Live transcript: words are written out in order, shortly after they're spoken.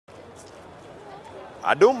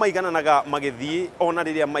Andũ maigananaga magĩthiĩ ona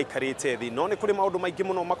rĩrĩa maikarĩte thĩ, no nĩ kũrĩ maũndũ maingĩ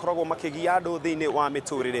mũno makoragwo makĩgia andũ thĩinĩ wa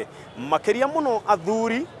mĩtũrĩre. Makĩria mũno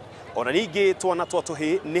athuri, ona ningĩ twana twa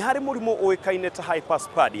tũhĩĩ, nĩ harĩ mũrimũ ũĩkaine ta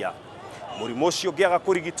Hypospadias. Mũrimũ ũcio ũngĩaga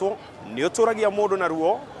kũrigitwo nĩ ũtũragia mũndũ na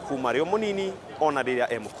ruo kuma rĩo mũnini ona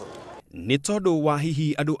rĩrĩa mũkũrũ. Nĩ tondũ wa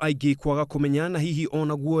hihi andũ aingĩ kwaga kũmenya na hihi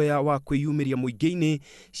ona guoya wa kwĩyumĩria mũingĩ-inĩ,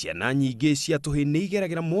 ciana nyingĩ cia tũhĩĩ nĩ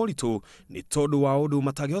igeragĩra moritũ nĩ tondũ wa ũndũ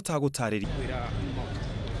matangĩhota gũtarĩria.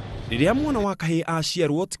 Rĩrĩa mwana wa kahĩĩ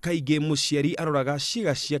aciarwo, ti kaingĩ mũciari aroraga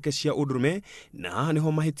ciĩga ciake cia ũndũrũme, na haha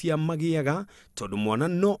nĩho mahĩtia magĩaga tondũ mwana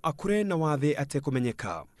no akũre na wathe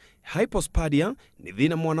atekũmenyeka. Hypospadias nĩ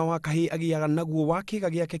thĩna mwana wa kahĩĩ agĩaga naguo wa kĩĩga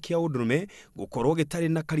gĩake kĩa ũndũrũme gũkorwo gĩtarĩ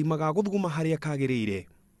na karima ga gũthuguma harĩa kagĩrĩire.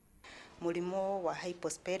 Mũrimũ wa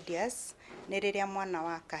Hypospadias nĩ rĩrĩa mwana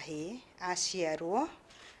wa kahĩĩ aciarwo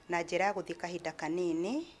na njĩra ya gũthiĩ kahinda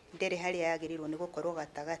kanini ndĩrĩ harĩa yagĩrĩirwo nĩ gũkorwo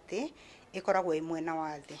gatagatĩ, ĩkoragwo ĩ mwena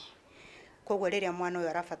wa thĩ. Koguo rĩrĩa mwana ũyũ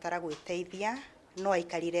arabatara gwĩteithia no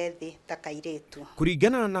aikarire thĩ ta kairĩtu.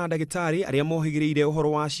 Kũringana na ndagĩtarĩ arĩa mohĩgĩrĩire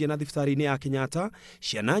ũhoro wa ciana thibitarĩ-inĩ ya Kenyatta,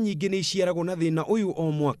 ciana nyingĩ nĩ iciaragwo na thĩna ũyũ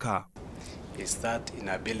o mwaka. Is that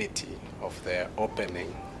inability of the opening,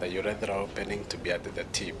 the urethral opening, to be at the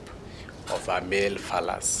tip of a male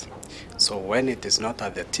phallus. So when it is not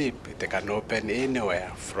at the tip, it can open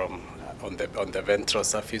anywhere from on the ventral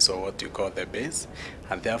surface, or what you call the base,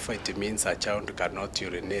 and therefore it means a child cannot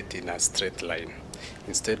urinate in a straight line.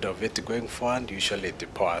 Instead of it going forward, usually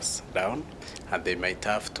it pours down, and they might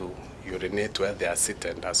have to urinate where they are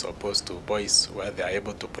seated, as opposed to boys where they are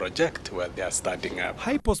able to project where they are standing up.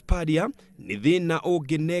 Hypospadias nĩ thĩna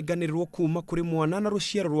ũngĩnenganĩrwo kuma kũrĩ mwana na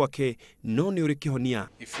rũciaro rwake, no nĩ ũrĩ kĩhonia.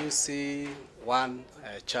 If you see one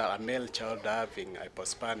a male child having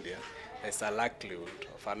hypospadias, there's a likelihood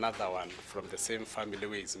of another one from the same family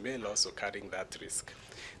who is male also carrying that risk.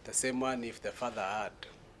 The same one, if the father had,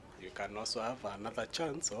 you can also have another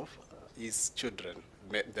chance of his children,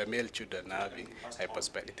 the male children having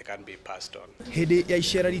hypospadias. It can be passed on. Hĩndĩ ya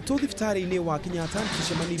icera ritũ thibitarĩ-inĩ wa Kenyatta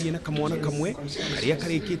tũcemanirie na kamwana kamwe karĩa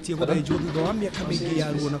karĩkĩtie gũthĩnjwo thutha wa mĩaka mĩingĩ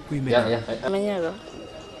ya ruo na kwĩmena. Amenyaga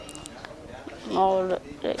no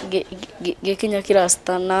gĩkinya kĩraci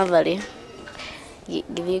ta natharĩ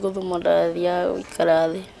gĩthiĩ gũthuma ndathiaga gũikara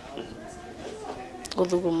thĩ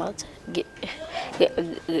gũthuguma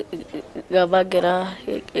ngabangĩra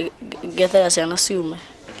ngethera ciana ciume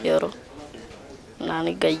kĩoro na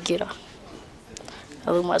nĩ ngaingĩra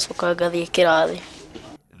gathuma coka ngathiĩ kĩrathi.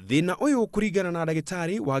 Thĩna ũyũ kũringana na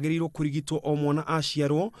ndagĩtarĩ wagĩrĩirwo kũrigitwo o mwana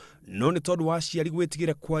aciarwo, no nĩ tondũ wa aciari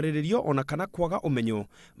gwĩtigĩra kwarĩrĩrio ona kana kwaga ũmenyo,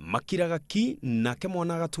 makiraga ki nake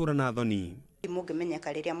mwana agatũũra na thoni.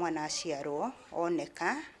 Mũngĩmenyeka rĩrĩa mwana aciarwo,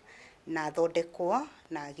 oneka na athondekwo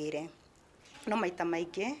na agĩre. No maita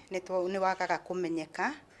maingĩ nĩ wagaga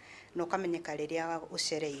kũmenyeka na ũkamenyeka rĩrĩa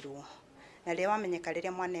ũcereirwo. Na rĩrĩa wamenyeka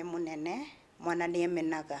rĩrĩa mwana e mũnene, mwana nĩ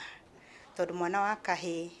emenaga. Tondũ mwana wa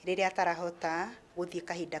kahĩĩ rĩrĩa atarahota gũthiĩ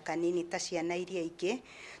kahinda kanini ta ciana iria ingĩ,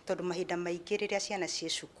 tondũ mahinda maingĩ rĩrĩa ciana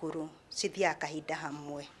ciĩ cukuru cithiaga kahinda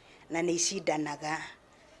hamwe na nĩ icindanaga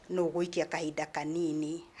no gũikia kahinda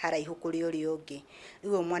kanini haraihu kũrĩ ũrĩa ũngĩ.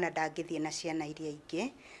 Rĩu mwana ndangĩthiĩ na ciana iria ingĩ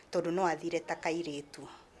tondũ no athire ta kairĩtu.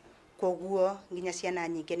 Koguo nginya ciana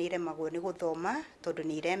nyingĩ nĩ iremagwo nĩ gũthoma tondũ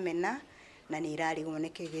nĩ iremena na nĩ irarigwo nĩ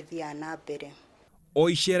kĩgĩthiaga na mbere. O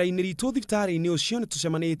icera-inĩ ritũ thibitarĩ-inĩ ũcio nĩ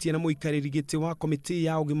tũcemanĩtie na mũikarĩri gĩtĩ wa komitĩ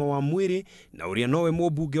ya ũgima wa mwĩrĩ na ũrĩa nowe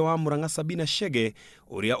mũmbunge wa Murang'a Sabina Chege,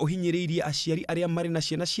 ũrĩa ũhinyĩrĩirie aciari arĩa marĩ na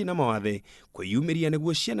ciana ciĩna mawathe kwĩyumĩria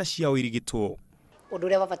nĩguo ciana ciao irigitwo. Ũndũ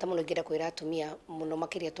ũrĩa wa bata mũno ingĩenda kwĩra atumia mũno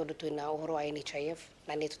makĩria tondũ twĩna ũhoro wa NHIF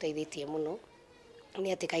na nĩ tũteithĩtie mũno,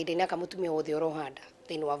 nĩ atĩ kahinda-inĩ aka mũtumia wothe ũrohanda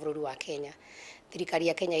thĩinĩ wa bũrũri wa Kenya, thirikari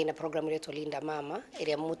ya Kenya ĩna program ĩretwo Linda Mama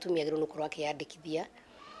ĩrĩa mũtumia agĩrĩirwo gũkorwo akĩyandĩkithia,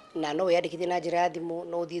 na no wĩyandĩkithie na njĩra ya thimũ,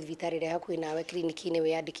 no ũthiĩ thibitarĩ ĩrĩa hakuhĩ nawe, kiriniki-inĩ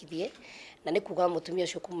wĩyandĩkithie, na nĩ kuuga mũtumia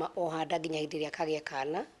ũcio kuma ohanda nginya hĩndĩ ĩrĩa akagĩa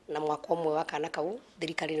kana na mwaka ũmwe wa kana kau,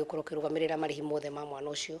 thirikari nĩ gũkorwo ĩkĩrũgamĩrĩra marĩhi mothe ma mwana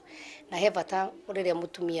ũcio. Na he bata rĩrĩa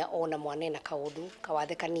mũtumia ona mwana ena kaũndũ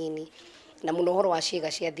kawathe kanini na mũno ũhoro wa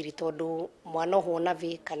ciĩga cia thiri, tondũ mwana oho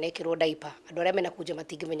navi kana ekĩrwo diaper, andũ arĩa mena kũnja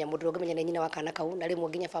matingĩmenya, mũndũ ũrĩa ũngĩmenya nĩ nyina wa kana kau na rĩmwe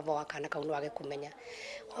nginya baba wa kana kau no age kũmenya.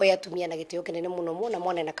 Hoya atumia na gĩtĩo kĩnene mũno mona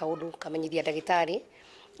mwana ena kaũndũ kamenyithia ndagĩtarĩ,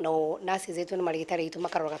 no nurses zetu na marigitari itu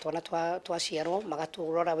makarora twana twaciarwo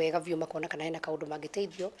magatũrora wega biũ makona kana hena kaũndũ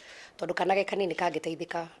mangĩteithio, tondũ kana ge kanini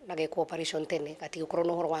kangĩteithĩka na gekwo operation tene gatigũkorwo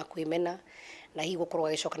na ũhoro wa kwĩmena na hihi gũkorwo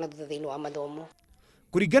gagĩcoka na thutha thĩinĩ wa mathomo.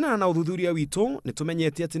 Kũringana na ũthuthuria witũ nĩ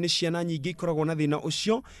tũmenyete atĩ nĩ ciana nyingĩ ikoragwo na thĩna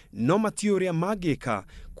ũcio, no matiũĩ ũrĩa mangĩka,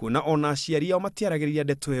 kuona ona aciari ao matiaragĩrĩria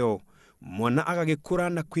ndeto ĩyo. Mwana agagĩkũra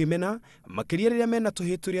na kwĩmena makĩria rĩrĩa mena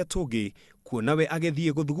tũhĩĩ tũrĩa tũngĩ, kuona we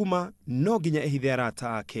agethie guthuguma no nginya ehithe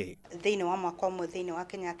arata ake. Thĩinĩ wa mwaka ũmwe thĩinĩ wa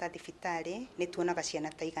Kenyatta thibitarĩ nĩ tuonaga ciana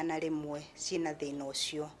ta 100 ciĩna thĩna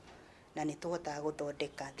ũcio na nĩ tũhotaga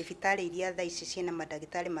gũthondeka. Thibitarĩ iria thaa ici ciĩna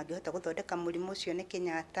mandagĩtarĩ mangĩhota gũthondeka mũrimũ ũcio nĩ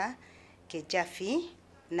Kenyatta, Kijabi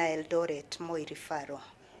na Eldoret Moi Referral.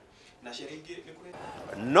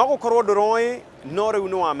 No gũkorwo ndũroĩ no rĩu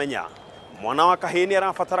nĩ wamenya mwana wa kahĩĩ nĩ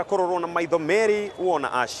arabatara kũrorwo na maitho merĩ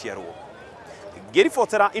wona aciarwo.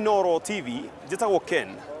 Ngĩribotera Inooro TV, njĩtagwo Ken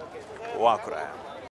wa Kũraya.